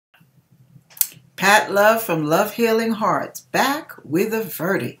Pat Love from Love Healing Hearts, back with a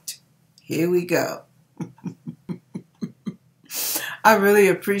verdict. Here we go. I really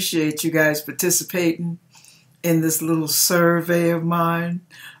appreciate you guys participating in this little survey of mine.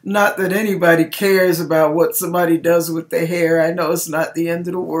 Not that anybody cares about what somebody does with their hair. I know it's not the end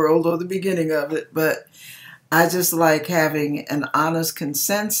of the world or the beginning of it, but I just like having an honest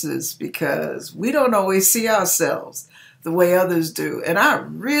consensus because we don't always see ourselves the way others do. And I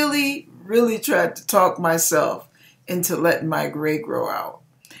really tried to talk myself into letting my gray grow out.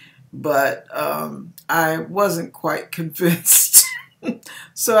 But I wasn't quite convinced.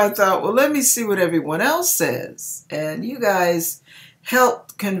 So I thought, well, let me see what everyone else says. And you guys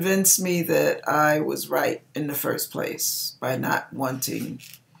helped convince me that I was right in the first place by not wanting,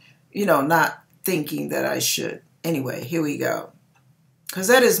 not thinking that I should. Anyway, here we go. Because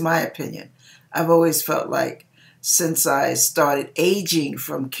that is my opinion. I've always felt like since I started aging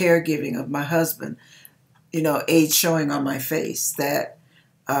from caregiving of my husband, age showing on my face, that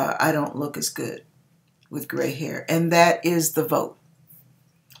I don't look as good with gray hair. And that is the vote.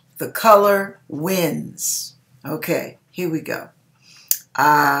 The color wins. Okay, here we go.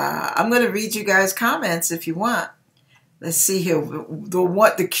 I'm going to read you guys' comments if you want. Let's see here.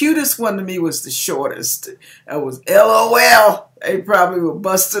 The cutest one to me was the shortest. That was LOL. They probably were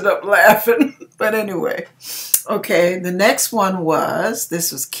busted up laughing. But anyway. Okay, the next one was,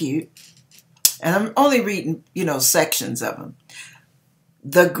 this was cute. And I'm only reading, sections of them.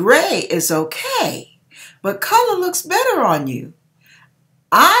 The gray is okay, but color looks better on you.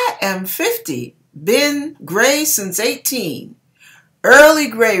 I am 50, been gray since 18. Early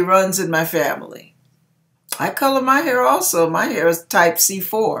gray runs in my family. I color my hair also. My hair is type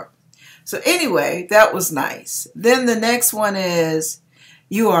C4. So anyway, that was nice. Then the next one is,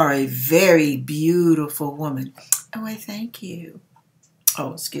 you are a very beautiful woman. Oh, I thank you.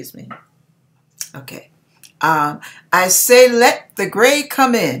 Oh, excuse me. Okay. I say let the gray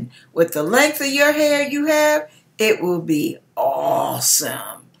come in. With the length of your hair you have, it will be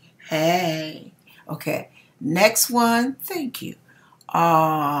awesome. Hey. Okay. Next one. Thank you.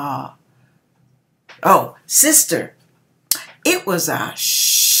 Oh, sister, it was a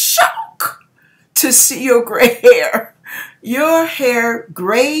shock to see your gray hair. Your hair,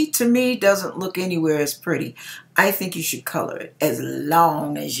 gray to me, doesn't look anywhere as pretty. I think you should color it as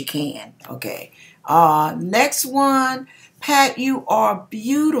long as you can. Okay. Next one. Pat, you are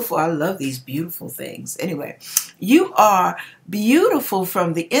beautiful. I love these beautiful things. Anyway, you are beautiful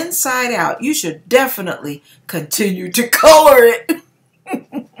from the inside out. You should definitely continue to color it.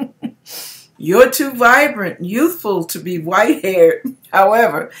 You're too vibrant and youthful to be white-haired.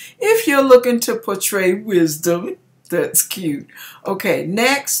 However, if you're looking to portray wisdom, that's cute. Okay,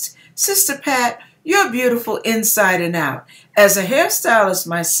 next. Sister Pat, you're beautiful inside and out. As a hairstylist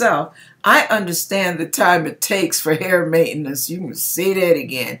myself, I understand the time it takes for hair maintenance. You can say that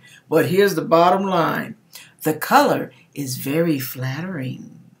again. But here's the bottom line. The color is very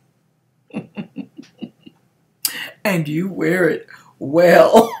flattering. And you wear it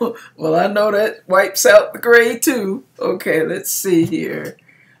well. Well, I know that wipes out the gray too. Okay, let's see here.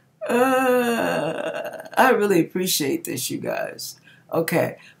 I really appreciate this, you guys.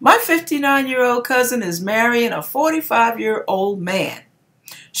 Okay, my 59-year-old cousin is marrying a 45-year-old man.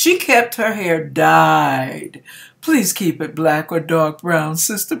 She kept her hair dyed. Please keep it black or dark brown,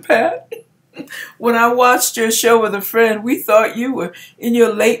 Sister Pat. When I watched your show with a friend, we thought you were in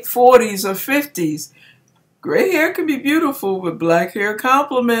your late 40s or 50s. Gray hair can be beautiful, but black hair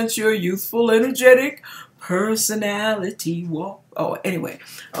complements your youthful, energetic personality. Walk. Oh, anyway.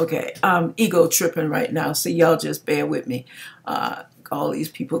 Okay, I'm ego tripping right now, so y'all just bear with me. All these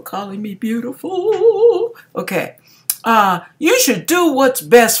people calling me beautiful. Okay. You should do what's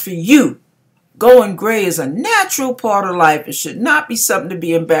best for you. Going gray is a natural part of life. It should not be something to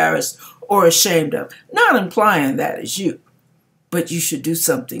be embarrassed or ashamed of. Not implying that is you. But you should do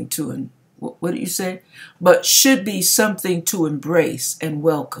something to, what did you say? But should be something to embrace and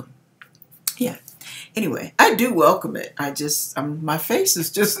welcome. Yeah. Anyway, I do welcome it. My face is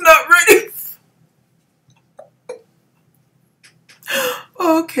just not ready.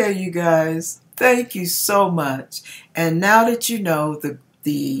 Okay, you guys. Thank you so much. And now that you know,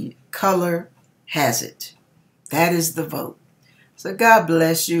 the color has it. That is the vote. So God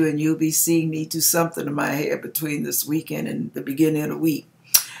bless you, and you'll be seeing me do something to my hair between this weekend and the beginning of the week.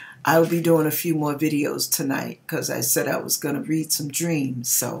 I'll be doing a few more videos tonight because I said I was going to read some dreams.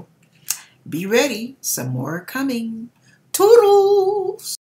 So be ready. Some more are coming. Toodles!